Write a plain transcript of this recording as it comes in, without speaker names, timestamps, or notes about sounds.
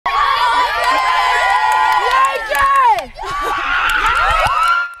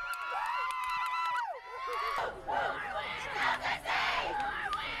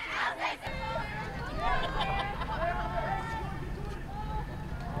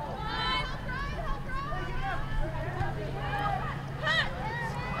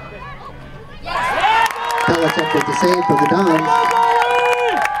Belichick with the save for the Dons.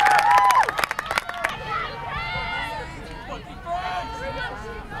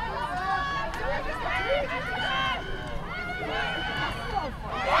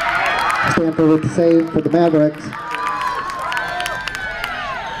 Stanford with the save for the Mavericks.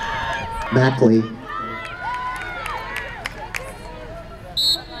 Mackley.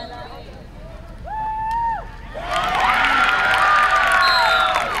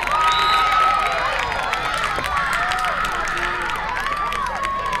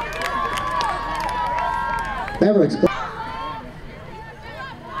 Mavericks.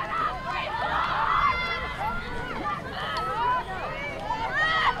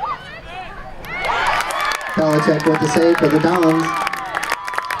 Belichick with the save for the Dons.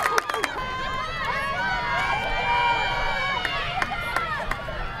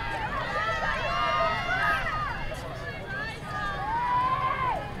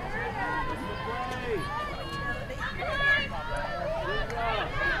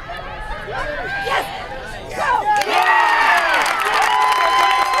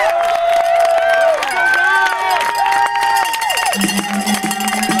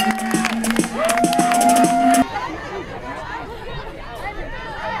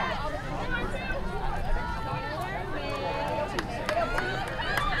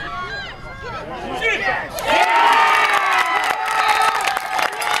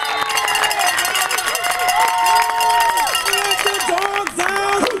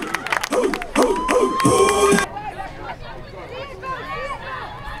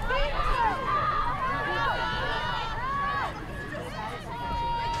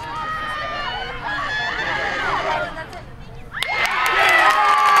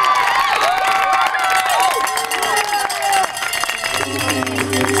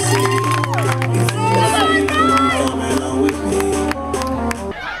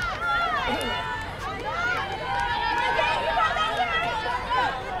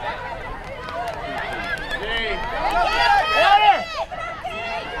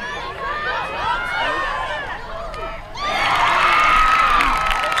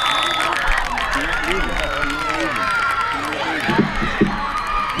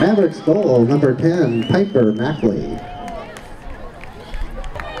 Mavericks goal, number 10, Piper Mackley.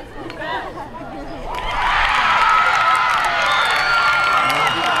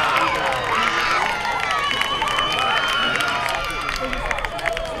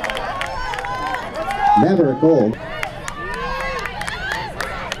 Maverick goal.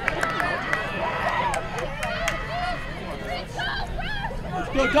 Let's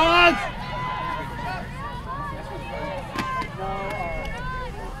go, Dons!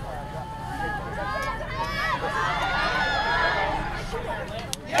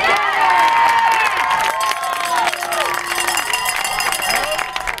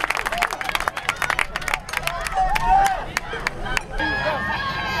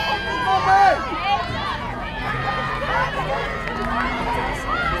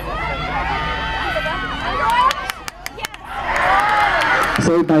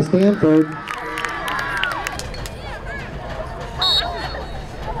 Saved by Stanford.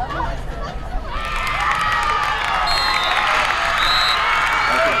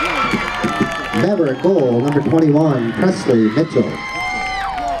 Maverick goal, number 21, Presley Mitchell.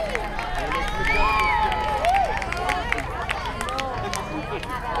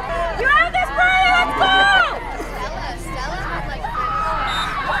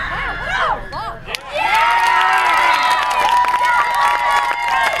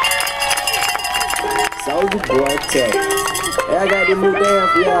 Hey, I got to move down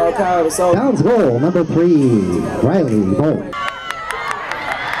for y'all, Kyle. So Downs goal, number 3, Riley Bolt.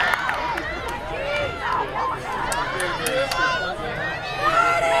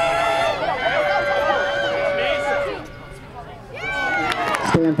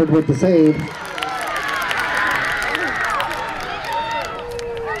 Stanford with the save.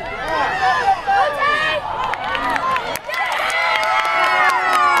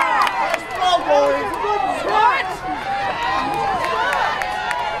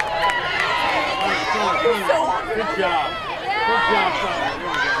 Good job. Good job, son.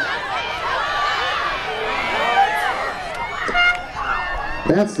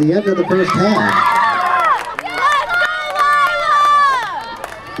 That's the end of the first half.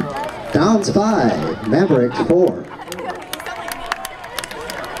 Downs 5, Mavericks 4.